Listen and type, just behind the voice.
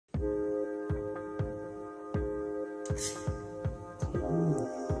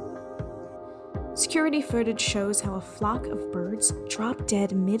Security footage shows how a flock of birds dropped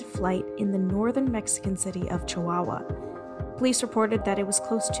dead mid-flight in the northern Mexican city of Chihuahua. Police reported that it was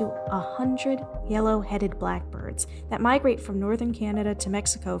close to 100 yellow-headed blackbirds that migrate from northern Canada to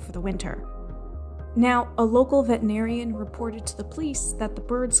Mexico for the winter. Now, a local veterinarian reported to the police that the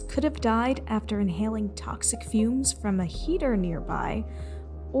birds could have died after inhaling toxic fumes from a heater nearby,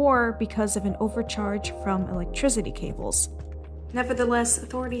 or because of an overcharge from electricity cables. Nevertheless,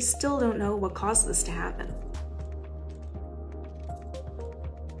 authorities still don't know what caused this to happen.